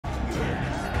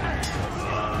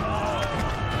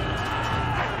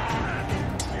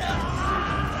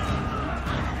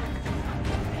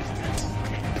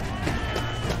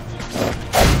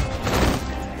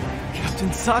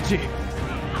Sachi!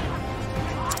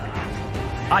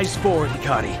 Eyes forward,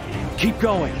 Hikari. Keep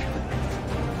going.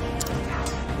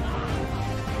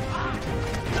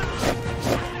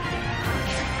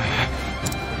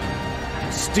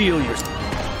 Steel your...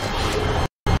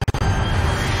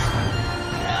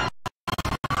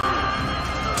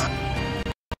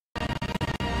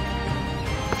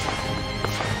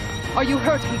 Are you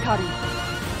hurt, Hikari?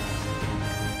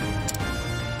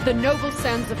 The noble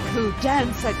sons of Ku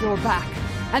dance at your back,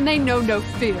 and they know no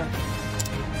fear.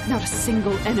 Not a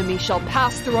single enemy shall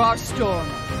pass through our storm.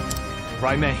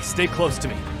 Raimei, stay close to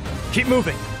me. Keep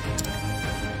moving.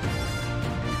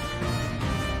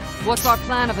 What's our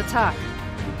plan of attack?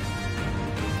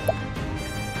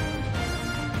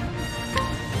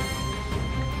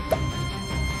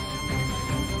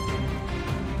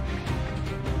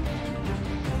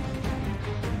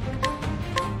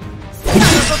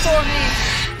 Stand before me!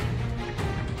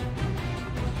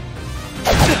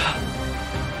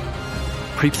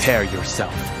 Prepare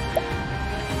yourself.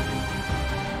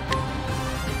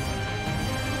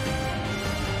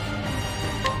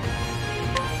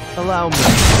 Allow me.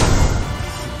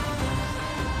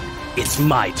 It's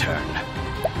my turn.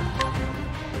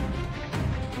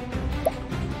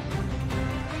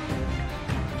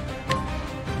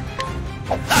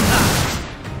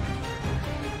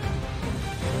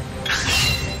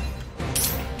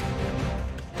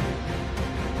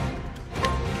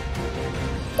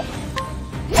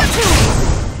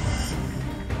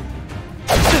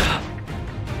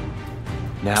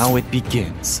 Now it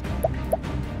begins.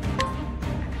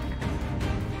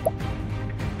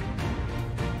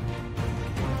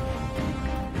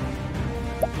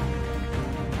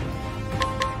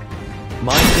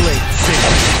 My blade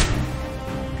sings.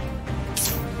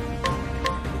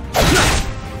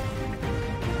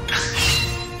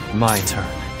 My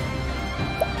turn.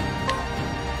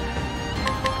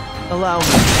 Allow me.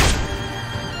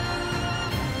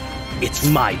 It's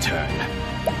my turn.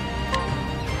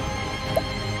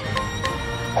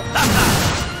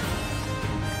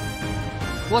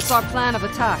 What's our plan of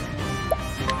attack?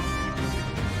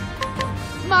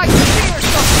 My spear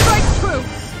shall strike true!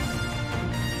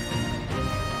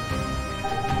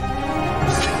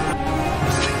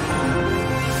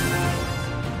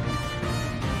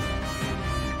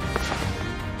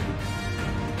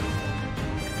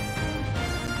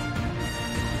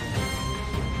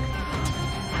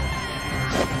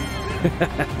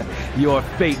 Your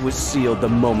fate was sealed the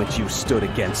moment you stood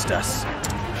against us.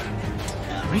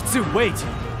 Ritsu, wait!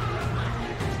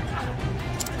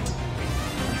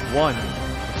 We've won.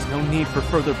 There's no need for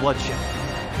further bloodshed.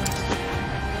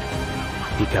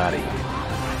 Hikari.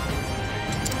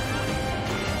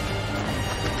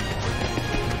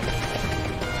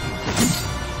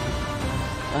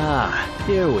 Ah,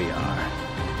 here we are.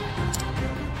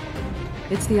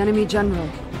 It's the enemy general.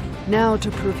 Now to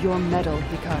prove your mettle,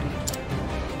 Hikari.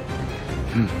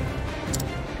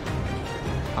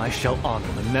 I shall honor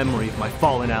the memory of my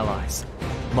fallen allies.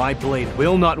 My blade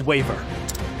will not waver.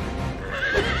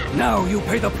 Now you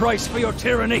pay the price for your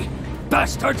tyranny,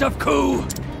 bastards of Ku!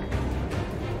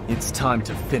 It's time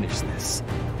to finish this.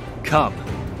 Come.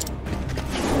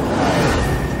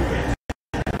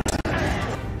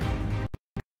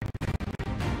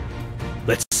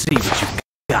 Let's see what you've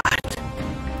got.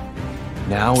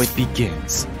 Now it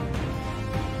begins.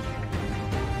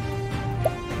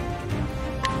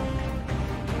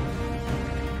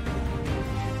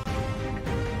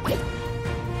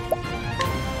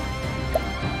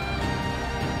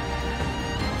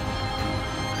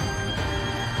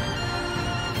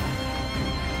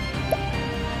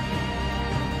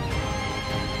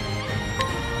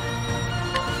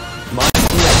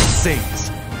 Sings.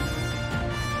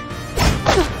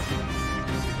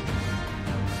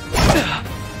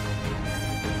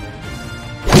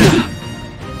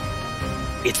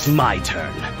 It's my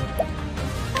turn.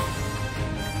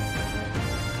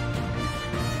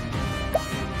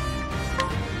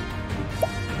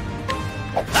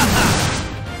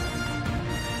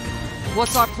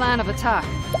 What's our plan of attack?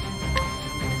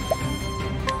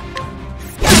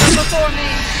 Stand before me!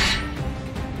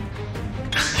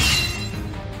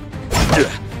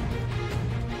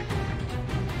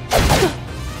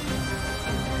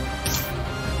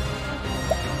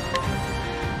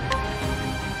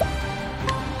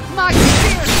 My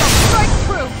spear shall strike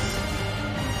true!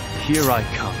 Here I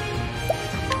come.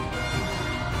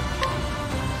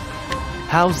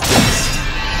 How's this?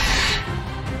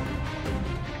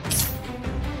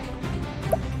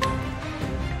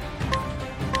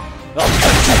 I'll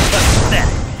cut you pathetic!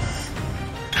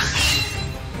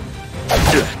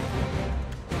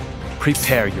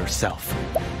 Prepare yourself.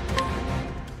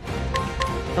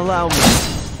 Allow me.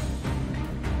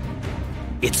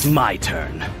 It's my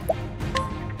turn.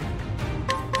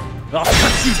 I'll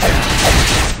cut you down.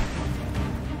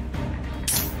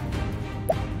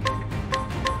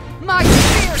 My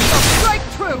spear shall strike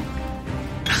true!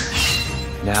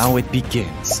 Now it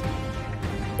begins.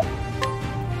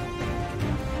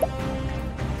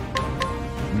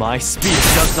 My spear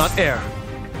does not err.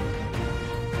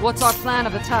 What's our plan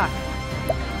of attack?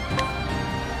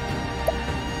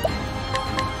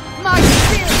 My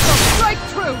spear shall strike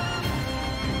true!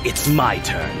 It's my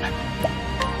turn.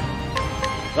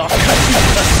 I'll cut you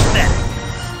pathetic.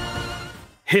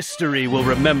 History will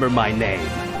remember my name.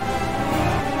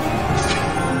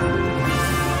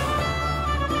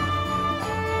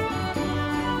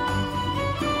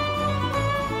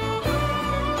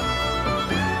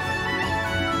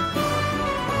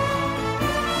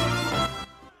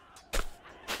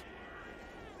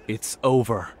 It's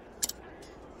over.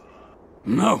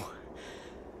 No.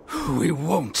 We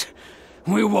won't.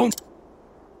 We won't.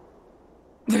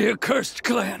 The accursed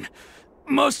clan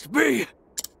must be...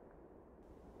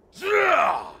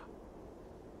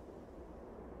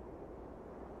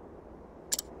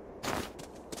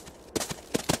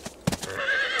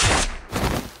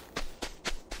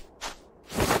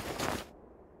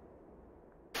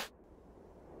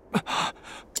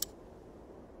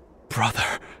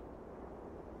 Brother.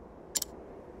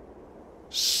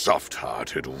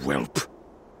 Soft-hearted whelp.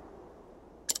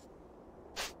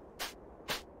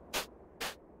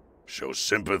 Show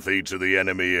sympathy to the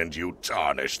enemy and you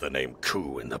tarnish the name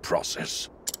Ku in the process.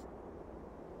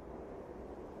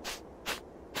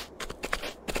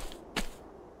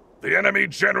 The enemy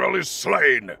general is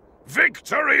slain!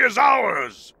 Victory is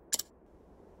ours!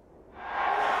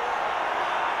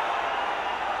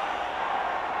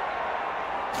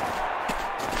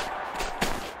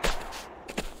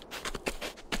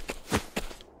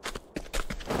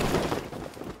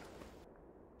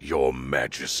 Your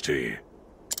Majesty.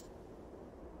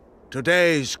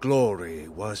 Today's glory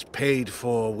was paid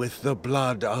for with the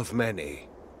blood of many.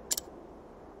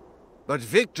 But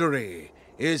victory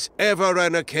is ever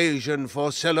an occasion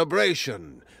for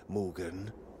celebration,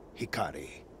 Mugen,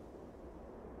 Hikari.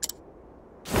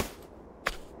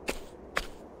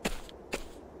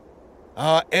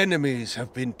 Our enemies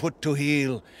have been put to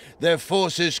heel, their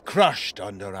forces crushed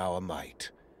under our might.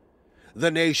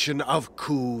 The nation of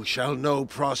Ku shall know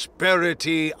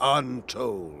prosperity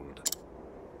untold.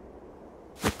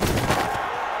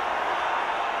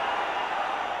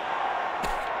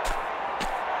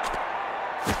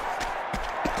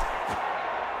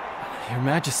 Your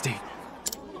Majesty.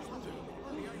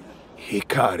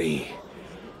 Hikari,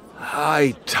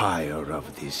 I tire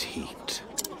of this heat.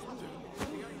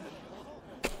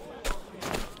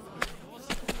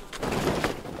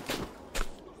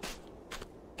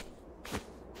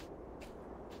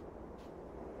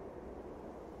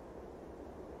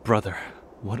 Brother,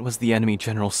 what was the enemy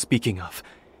general speaking of?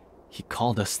 He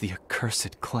called us the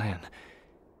accursed clan.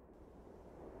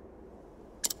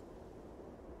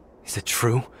 Is it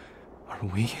true? Are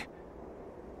we?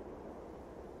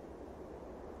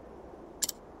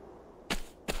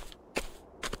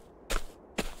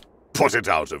 Put it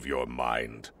out of your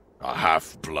mind. A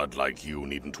half-blood like you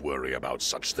needn't worry about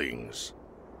such things.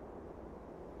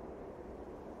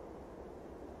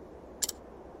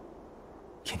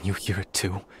 Can you hear it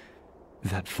too?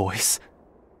 That voice?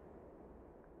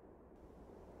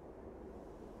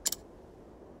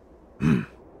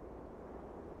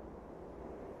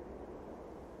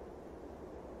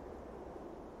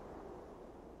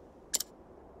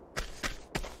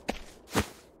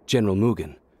 General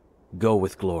Mugen, go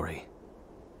with glory.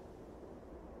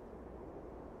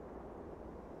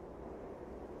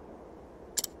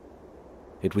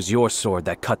 It was your sword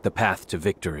that cut the path to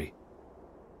victory.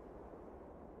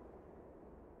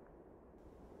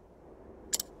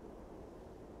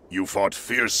 You fought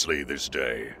fiercely this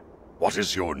day. What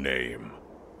is your name?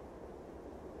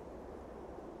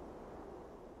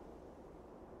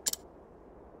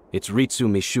 It's Ritsu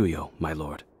Mishuyo, my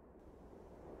lord.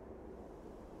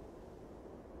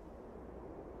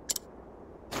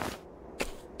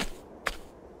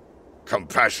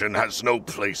 Compassion has no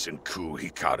place in Ku,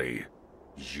 Hikari.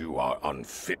 You are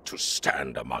unfit to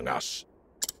stand among us.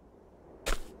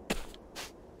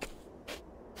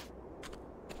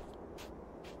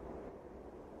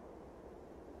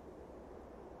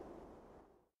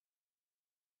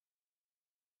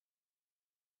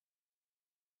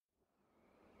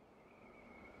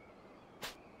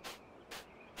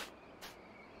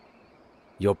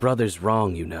 Your brother's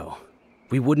wrong, you know.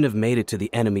 We wouldn't have made it to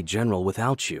the enemy general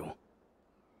without you.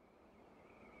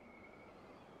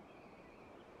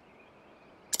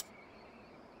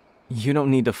 You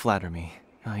don't need to flatter me.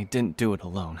 I didn't do it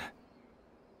alone.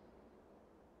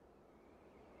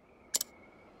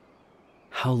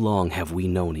 How long have we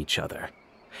known each other?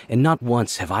 And not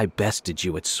once have I bested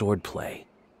you at swordplay.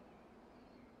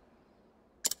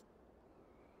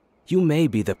 You may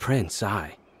be the prince,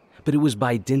 aye, but it was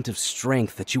by dint of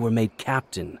strength that you were made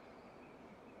captain.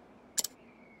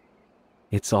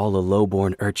 It's all a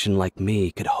low-born urchin like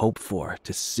me could hope for,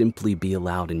 to simply be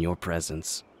allowed in your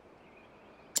presence.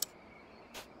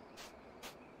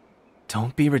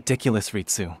 Don't be ridiculous,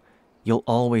 Ritsu. You'll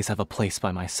always have a place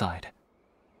by my side.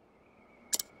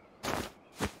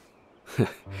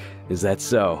 Is that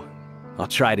so? I'll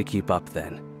try to keep up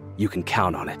then. You can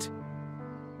count on it.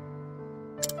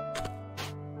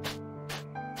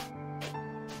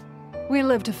 We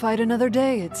live to fight another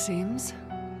day, it seems.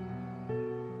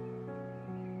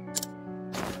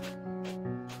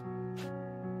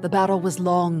 The battle was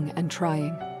long and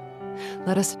trying.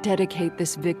 Let us dedicate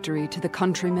this victory to the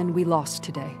countrymen we lost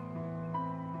today.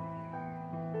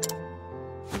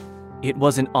 It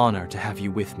was an honor to have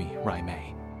you with me,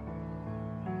 Raimei.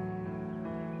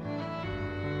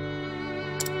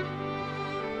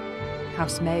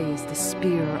 House Mei is the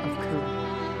spear of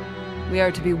Ku. We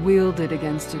are to be wielded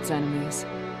against its enemies.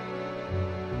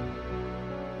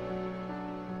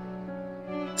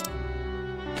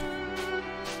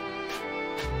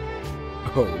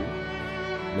 Oh,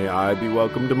 may I be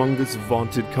welcomed among this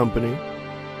vaunted company?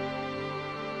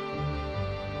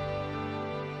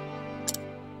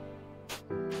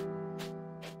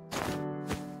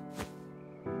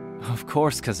 Of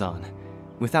course, Kazan.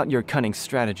 Without your cunning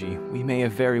strategy, we may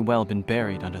have very well been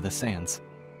buried under the sands.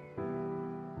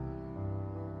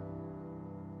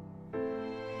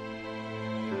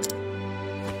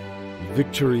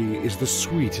 Victory is the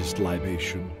sweetest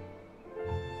libation.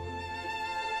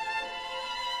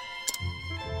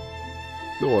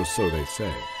 Or so they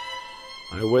say.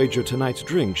 I wager tonight's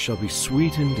drink shall be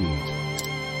sweet indeed.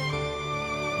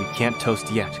 We can't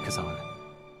toast yet, Kazan.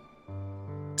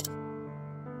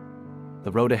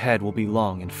 The road ahead will be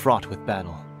long and fraught with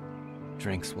battle.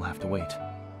 Drinks will have to wait.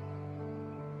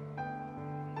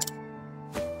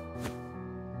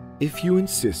 If you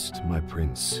insist, my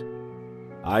prince.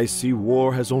 I see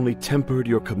war has only tempered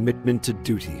your commitment to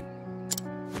duty.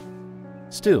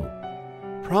 Still,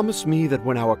 promise me that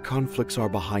when our conflicts are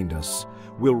behind us,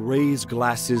 we'll raise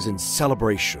glasses in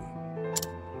celebration.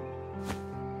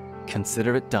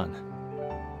 Consider it done.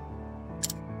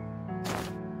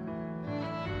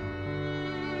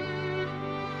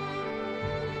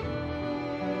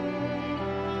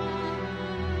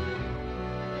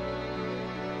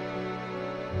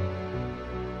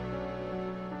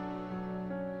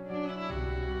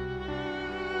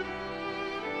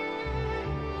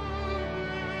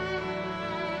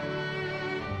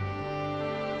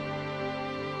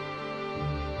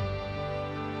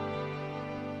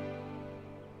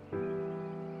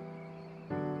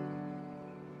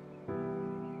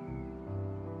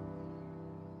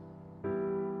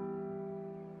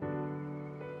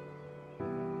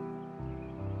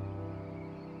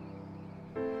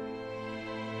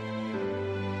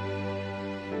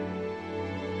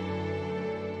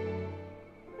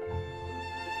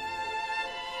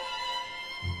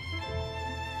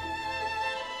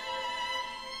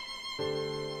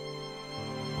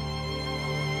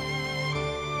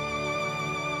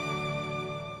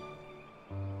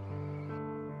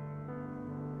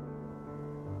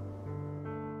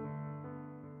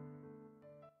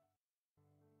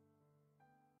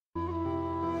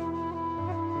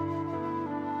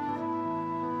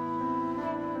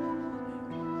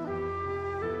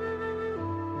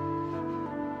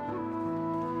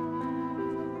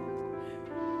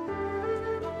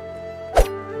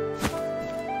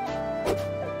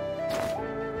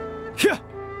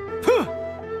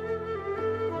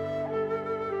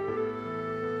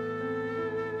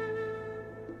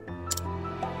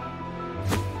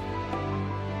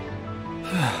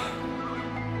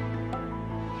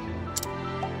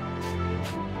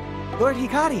 Lord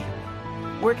Hikari,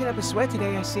 working up a sweat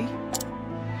today, I see.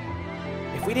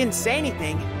 If we didn't say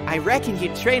anything, I reckon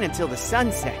you'd train until the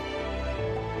sunset.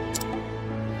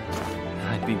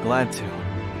 I'd be glad to.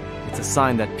 It's a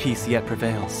sign that peace yet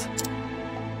prevails.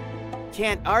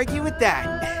 Can't argue with that.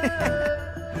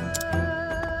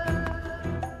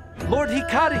 Lord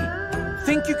Hikari,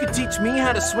 think you could teach me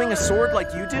how to swing a sword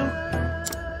like you do?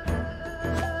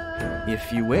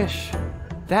 If you wish.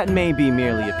 That may be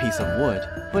merely a piece of wood,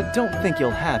 but don't think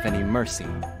you'll have any mercy.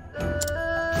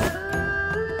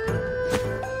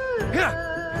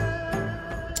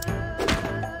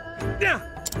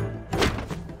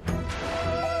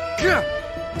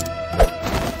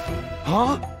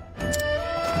 Huh?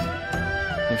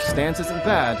 Your stance isn't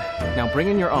bad. Now bring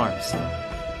in your arms.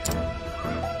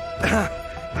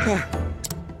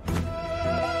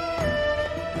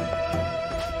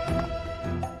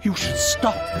 You should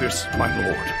stop this, my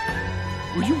lord.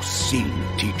 Were you seen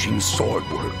teaching sword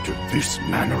work to this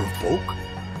manner of folk?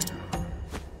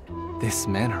 This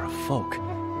manner of folk?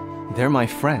 They're my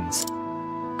friends.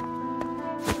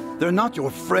 They're not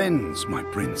your friends, my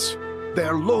prince. They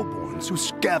are lowborns who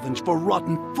scavenge for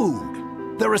rotten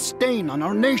food. They're a stain on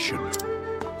our nation.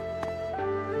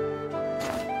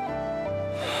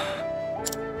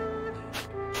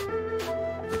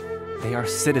 They are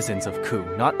citizens of Ku,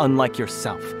 not unlike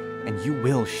yourself, and you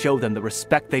will show them the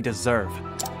respect they deserve.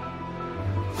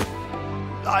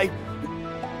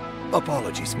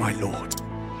 Apologies, my lord.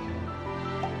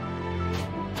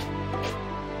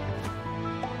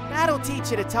 That'll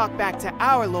teach you to talk back to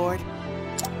our lord.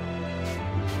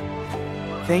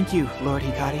 Thank you, Lord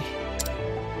Hikari.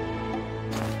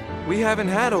 We haven't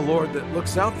had a lord that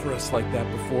looks out for us like that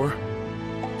before.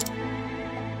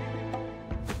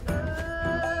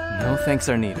 No thanks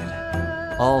are needed.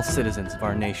 All citizens of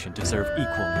our nation deserve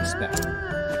equal respect.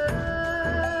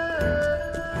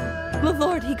 My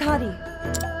Lord Hikari.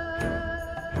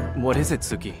 What is it,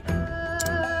 Suki?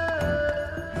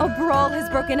 A brawl has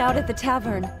broken out at the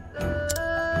tavern.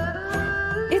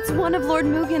 It's one of Lord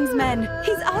Mugen's men.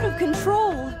 He's out of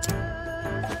control.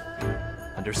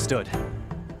 Understood.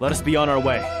 Let us be on our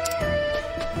way.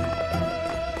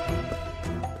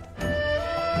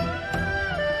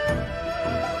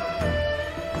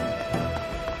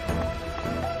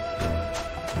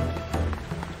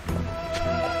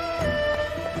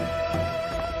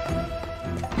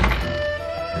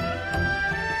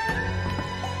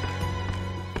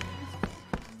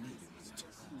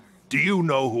 Do you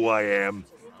know who I am?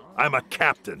 I'm a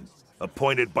captain,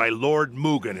 appointed by Lord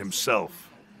Mugen himself.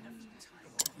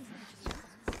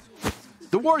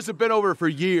 The wars have been over for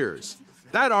years.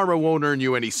 That armor won't earn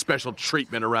you any special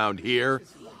treatment around here.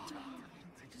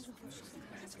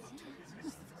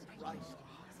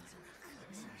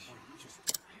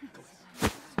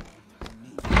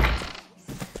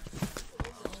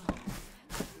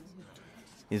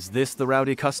 Is this the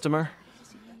rowdy customer?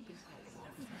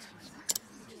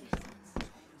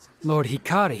 Lord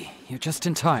Hikari, you're just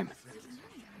in time.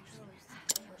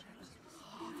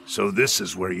 So this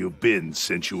is where you've been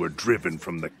since you were driven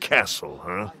from the castle,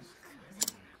 huh?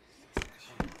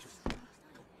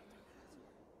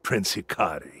 Prince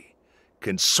Hikari,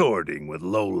 consorting with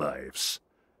lowlifes.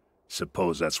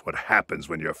 Suppose that's what happens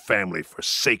when your family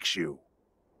forsakes you.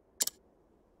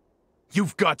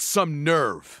 You've got some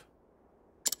nerve.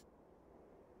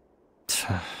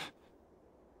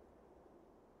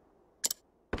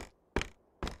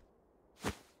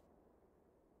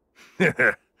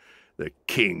 The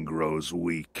king grows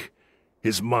weak,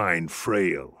 his mind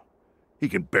frail. He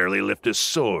can barely lift his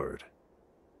sword.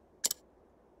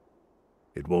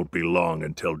 It won't be long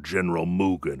until General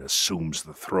Mugen assumes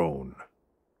the throne.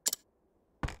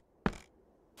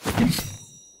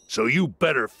 So you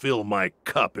better fill my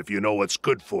cup if you know what's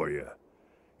good for you.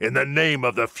 In the name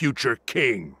of the future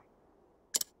king.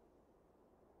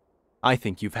 I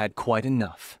think you've had quite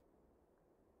enough.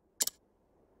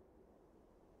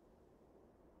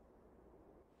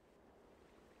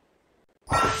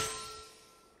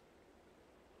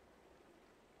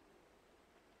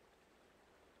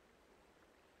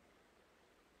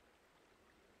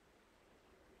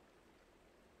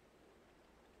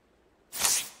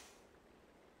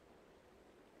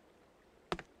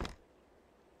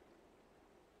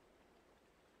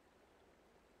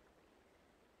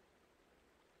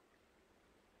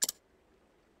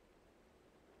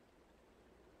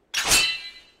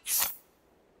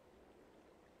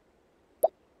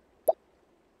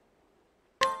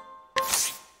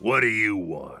 What do you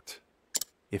want?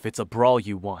 If it's a brawl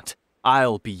you want,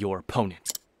 I'll be your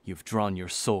opponent. You've drawn your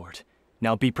sword.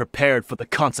 Now be prepared for the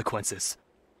consequences.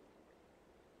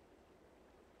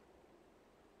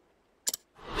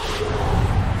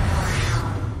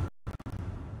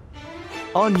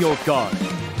 On your guard.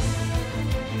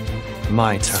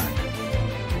 My turn.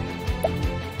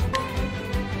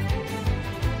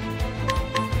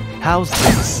 How's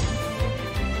this?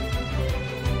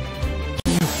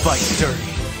 You fight dirty.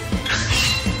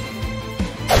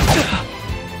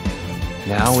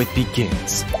 Now it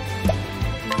begins.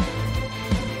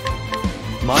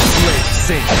 My blade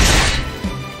sings.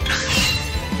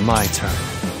 My turn.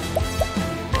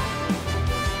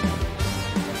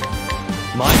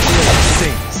 My blade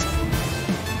sings.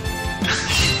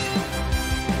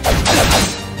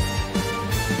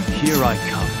 Here I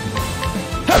come.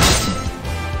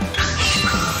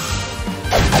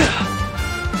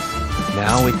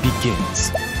 Now it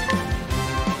begins.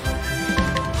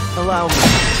 Allow me.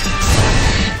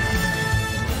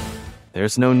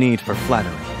 There's no need for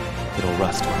flattery. It'll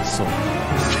rust my soul.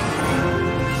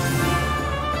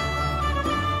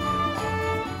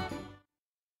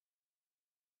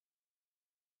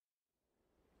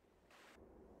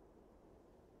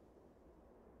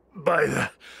 By the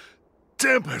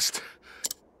Tempest!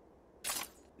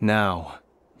 Now,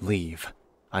 leave.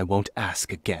 I won't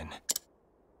ask again.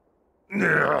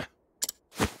 Ugh.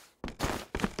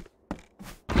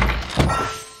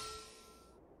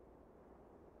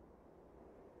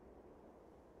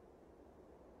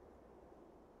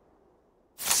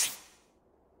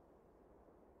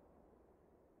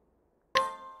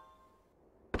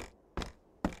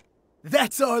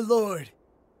 That's our lord!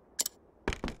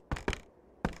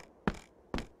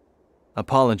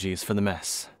 Apologies for the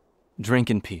mess. Drink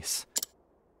in peace.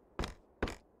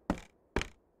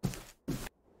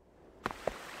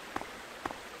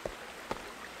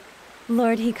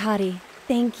 Lord Hikari,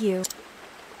 thank you.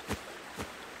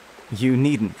 You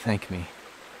needn't thank me.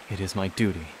 It is my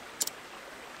duty.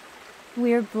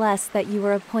 We're blessed that you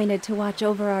were appointed to watch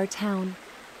over our town.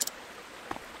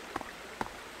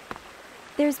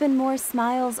 There's been more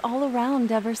smiles all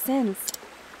around ever since.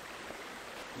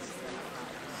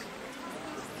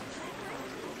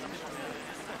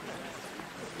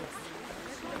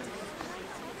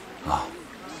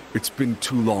 It's been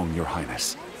too long, Your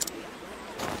Highness.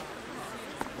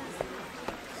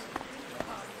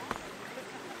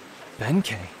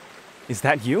 Benkei, is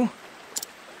that you?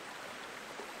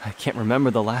 I can't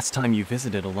remember the last time you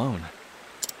visited alone.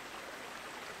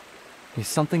 Is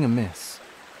something amiss?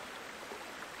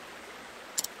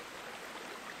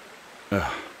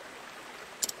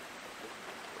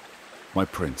 My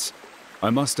prince, I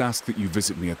must ask that you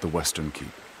visit me at the Western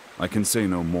Keep. I can say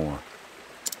no more.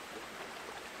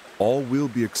 All will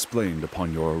be explained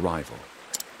upon your arrival.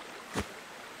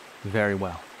 Very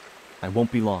well. I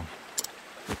won't be long.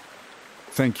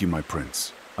 Thank you, my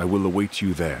prince. I will await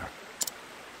you there.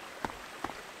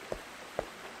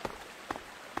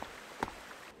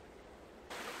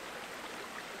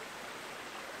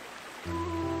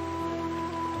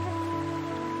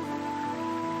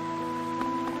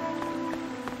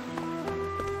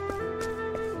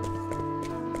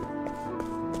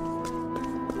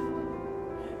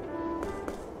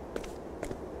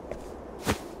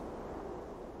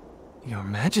 Your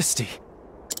Majesty.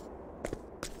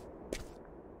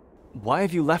 Why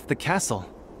have you left the castle?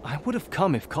 I would have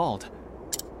come if called.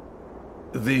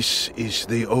 This is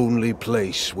the only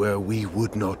place where we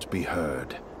would not be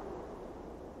heard.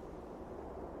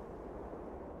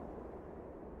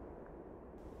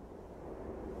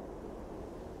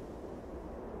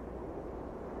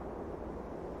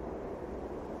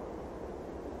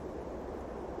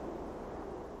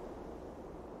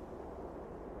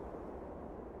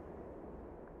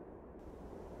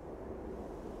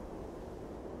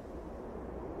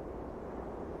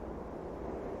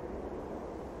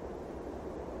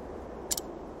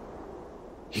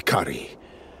 Hikari,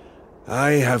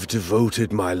 I have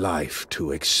devoted my life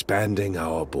to expanding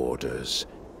our borders.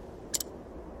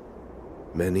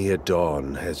 Many a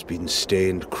dawn has been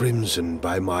stained crimson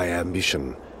by my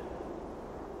ambition.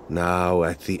 Now,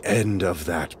 at the end of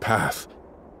that path,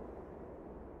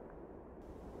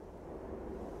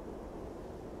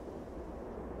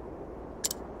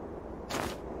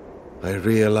 I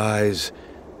realize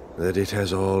that it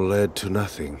has all led to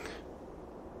nothing.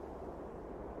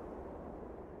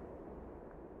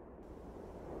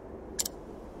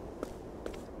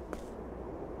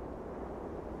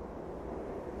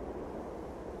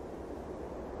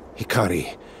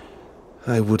 Hikari,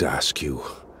 I would ask you,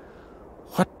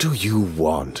 what do you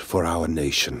want for our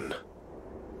nation?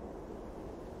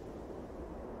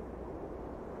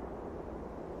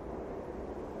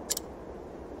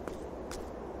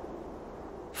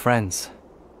 Friends.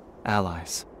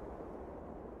 Allies.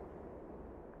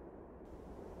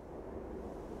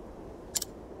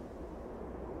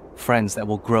 Friends that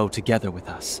will grow together with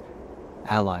us.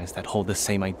 Allies that hold the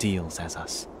same ideals as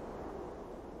us.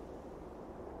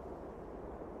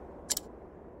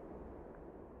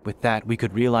 With that, we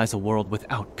could realize a world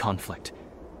without conflict,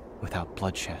 without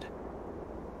bloodshed.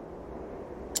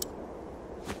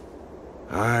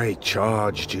 I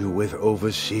charged you with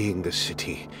overseeing the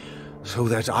city, so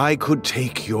that I could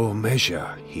take your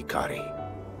measure, Hikari.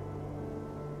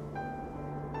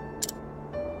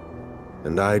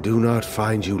 And I do not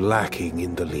find you lacking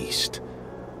in the least.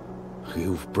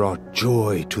 You've brought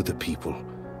joy to the people,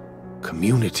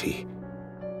 community.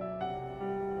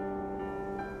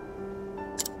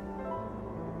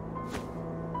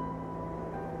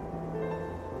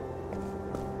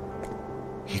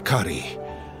 Hikari,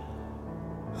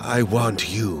 I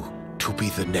want you to be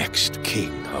the next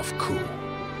king of Ku.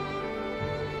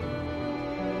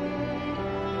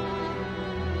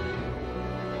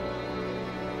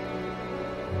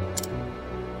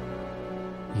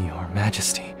 Your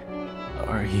Majesty,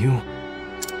 are you...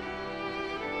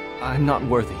 I'm not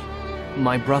worthy.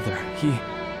 My brother,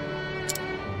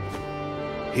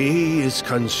 He is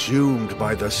consumed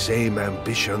by the same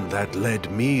ambition that led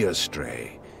me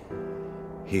astray.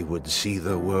 He would see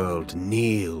the world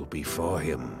kneel before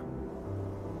him.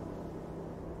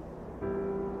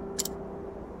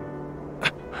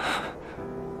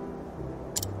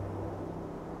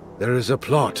 There is a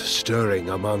plot stirring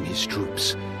among his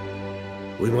troops.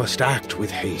 We must act with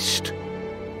haste.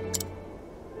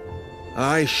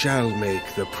 I shall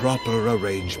make the proper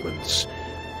arrangements,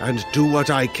 and do what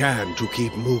I can to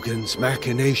keep Mugen's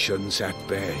machinations at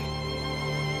bay.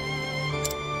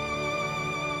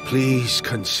 Please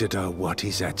consider what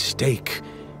is at stake,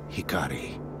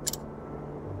 Hikari.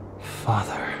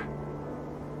 Father...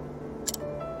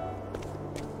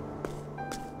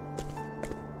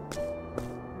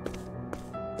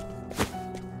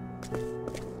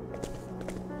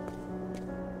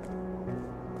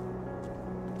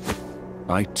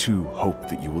 I too hope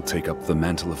that you will take up the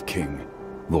mantle of king,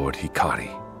 Lord Hikari.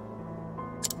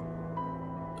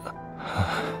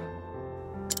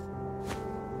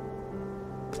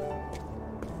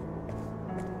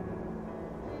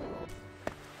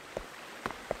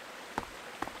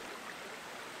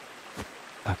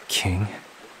 A king?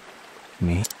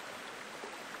 Me?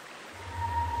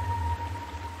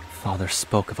 Father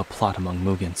spoke of a plot among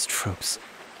Mugen's troops.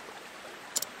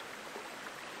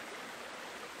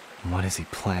 What is he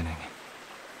planning?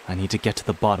 I need to get to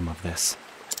the bottom of this.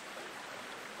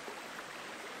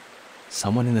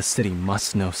 Someone in the city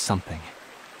must know something.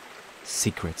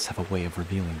 Secrets have a way of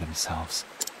revealing themselves.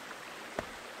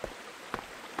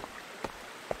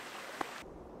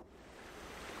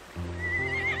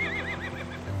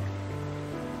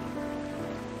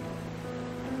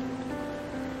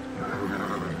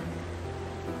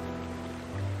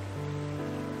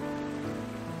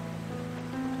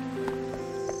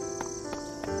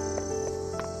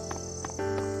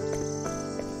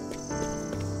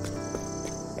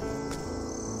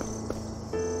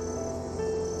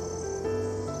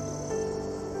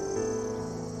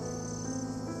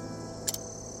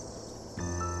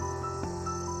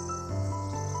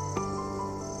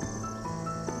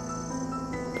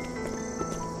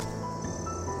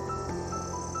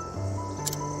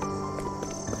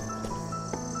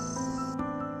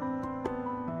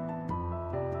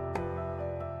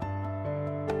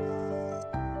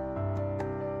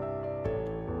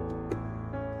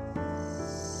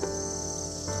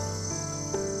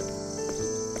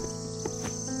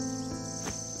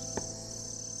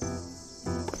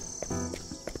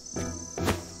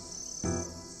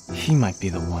 He might be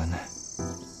the one.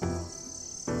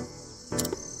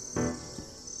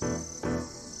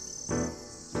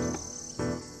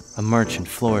 A merchant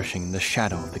flourishing in the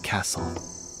shadow of the castle.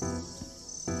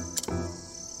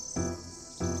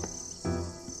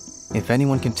 If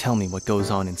anyone can tell me what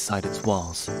goes on inside its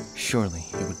walls, surely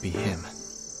it would be him.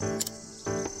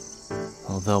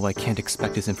 Although I can't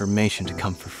expect his information to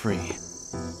come for free.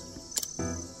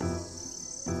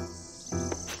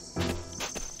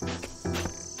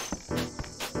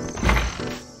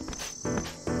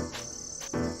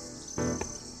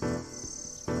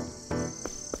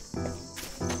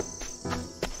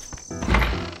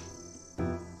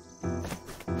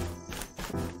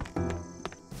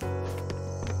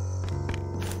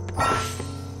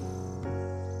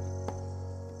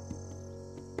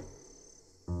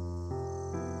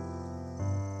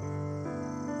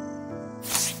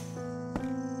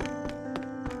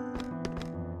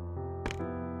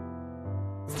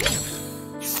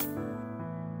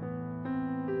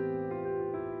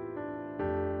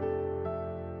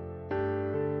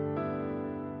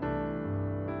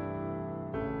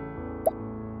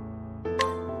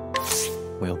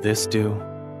 Will this do?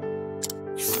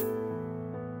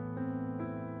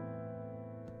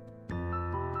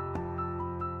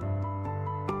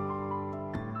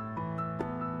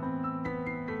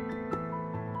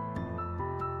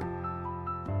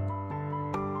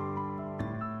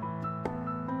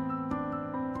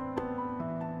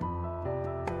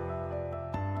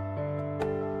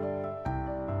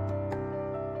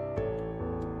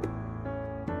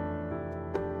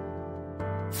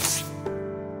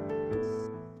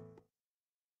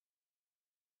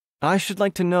 I should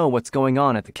like to know what's going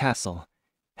on at the castle.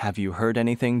 Have you heard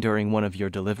anything during one of your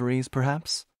deliveries,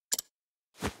 perhaps?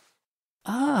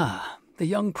 Ah, the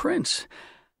young prince.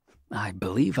 I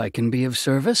believe I can be of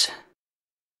service.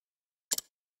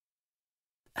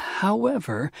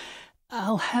 However,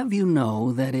 I'll have you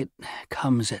know that it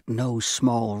comes at no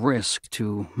small risk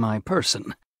to my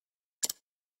person.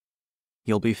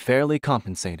 You'll be fairly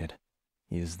compensated.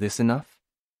 Is this enough?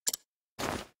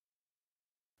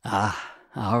 Ah,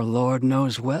 our Lord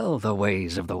knows well the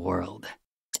ways of the world.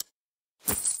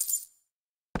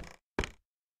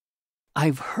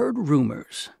 I've heard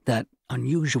rumors that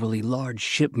unusually large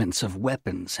shipments of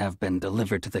weapons have been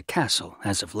delivered to the castle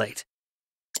as of late.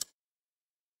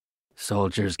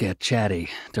 Soldiers get chatty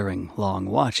during long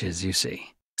watches, you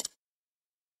see.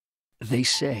 They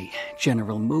say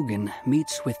General Mugen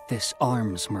meets with this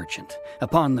arms merchant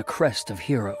upon the crest of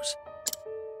heroes.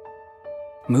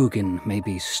 Mugen may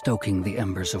be stoking the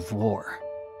embers of war.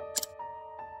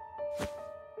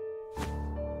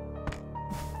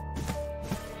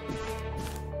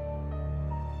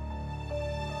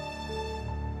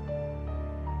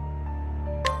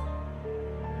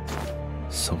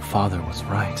 So Father was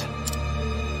right.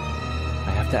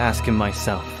 I have to ask him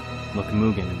myself, look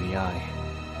Mugen in the eye.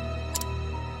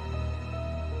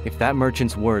 If that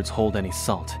merchant's words hold any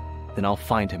salt, then I'll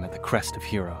find him at the crest of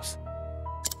heroes.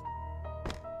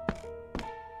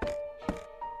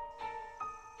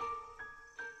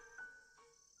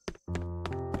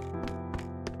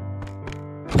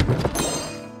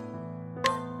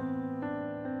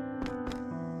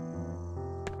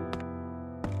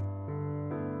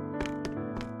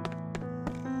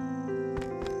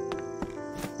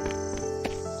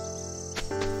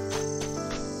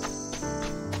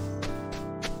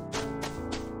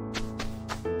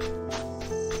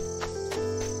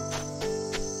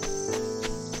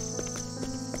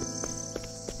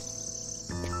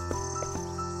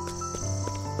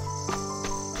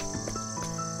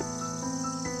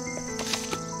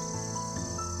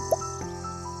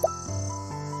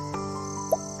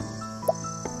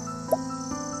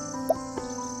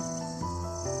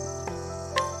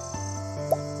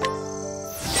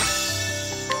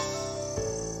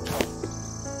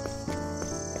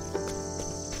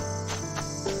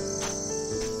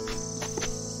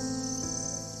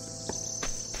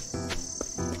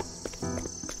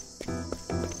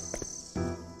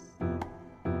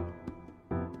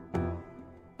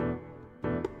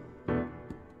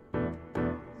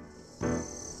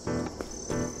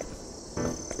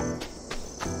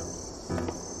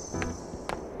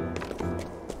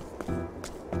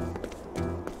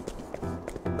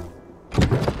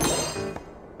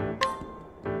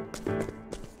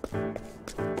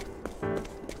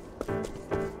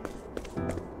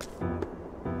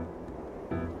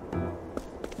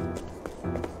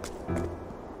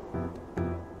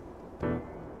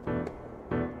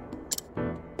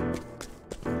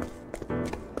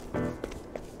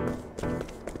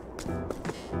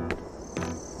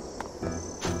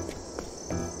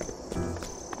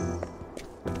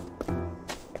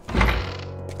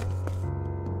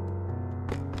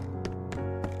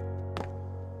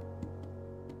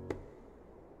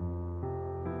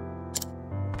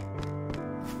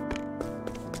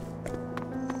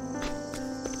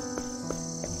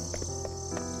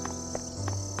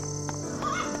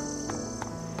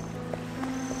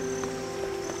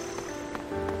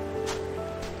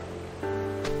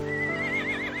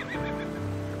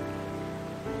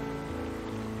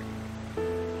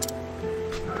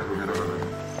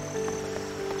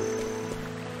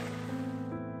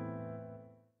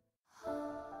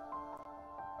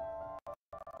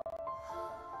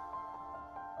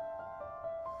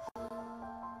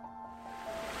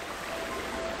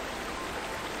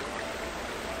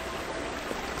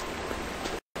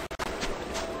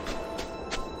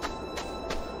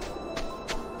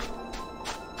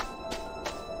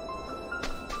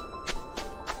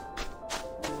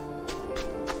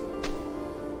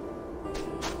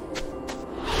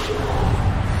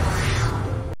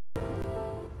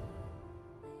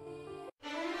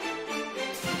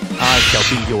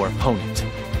 Shall be your opponent.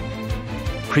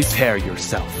 Prepare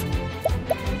yourself.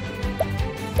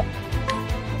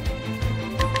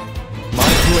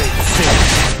 My blade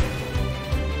sings.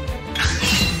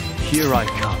 Here I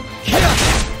come.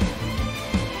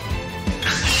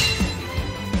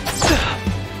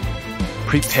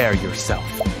 Prepare yourself.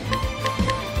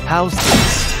 How's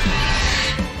this?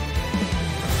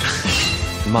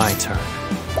 My turn.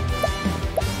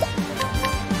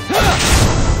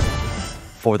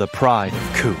 For the pride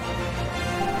of Ku.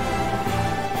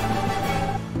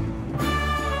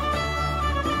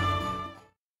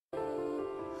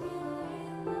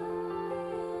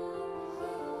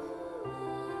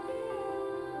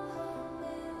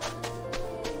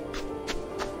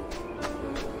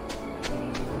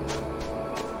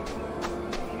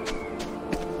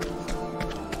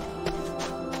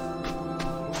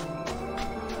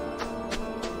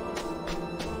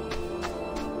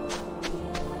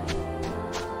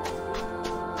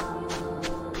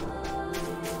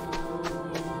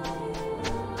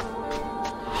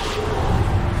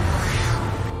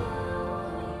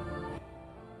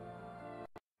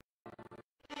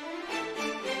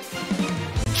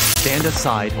 stand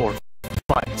aside or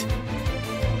fight.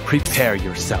 Prepare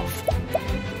yourself.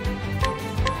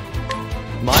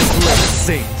 My blade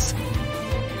sings.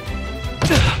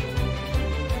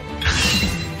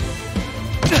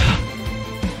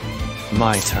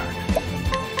 My turn.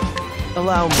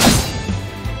 Allow me.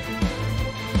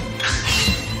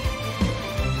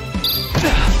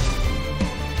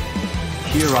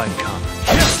 Here I come.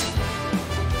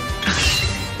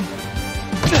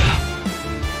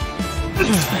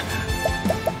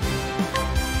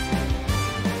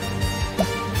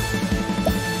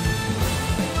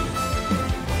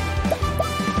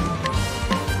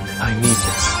 I need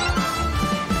this.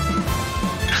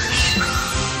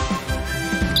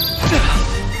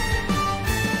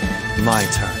 My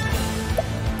turn.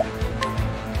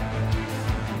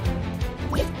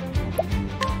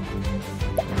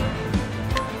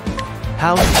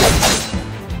 How's this?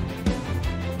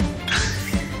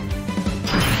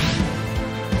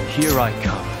 Here I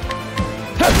come.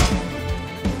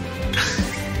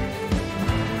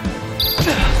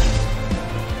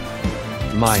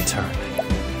 My turn.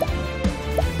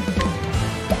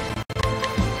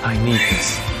 I need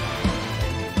this.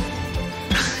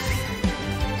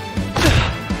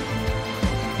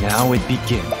 Now it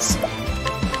begins.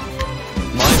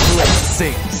 My blade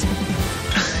sings.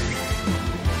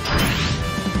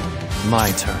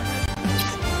 My turn.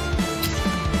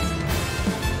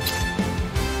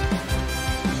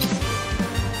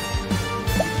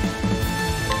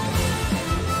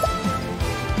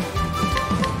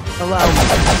 Allow me.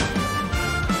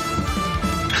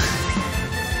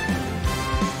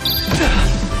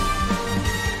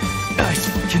 I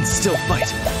can still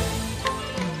fight.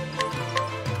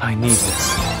 I need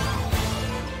this.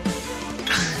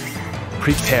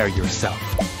 Prepare yourself.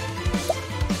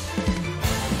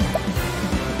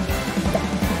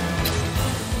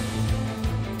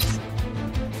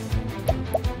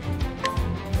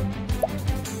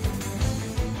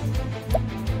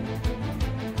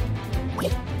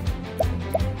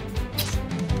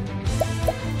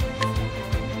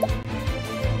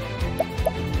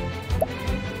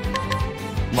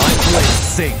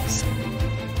 Sings.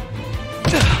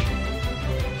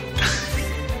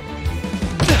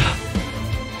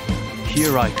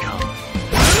 Here I come.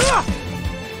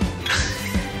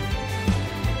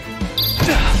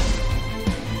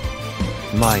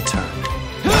 My turn.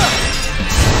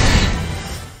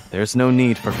 There's no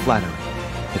need for flattery.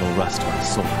 It'll rust my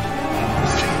sword.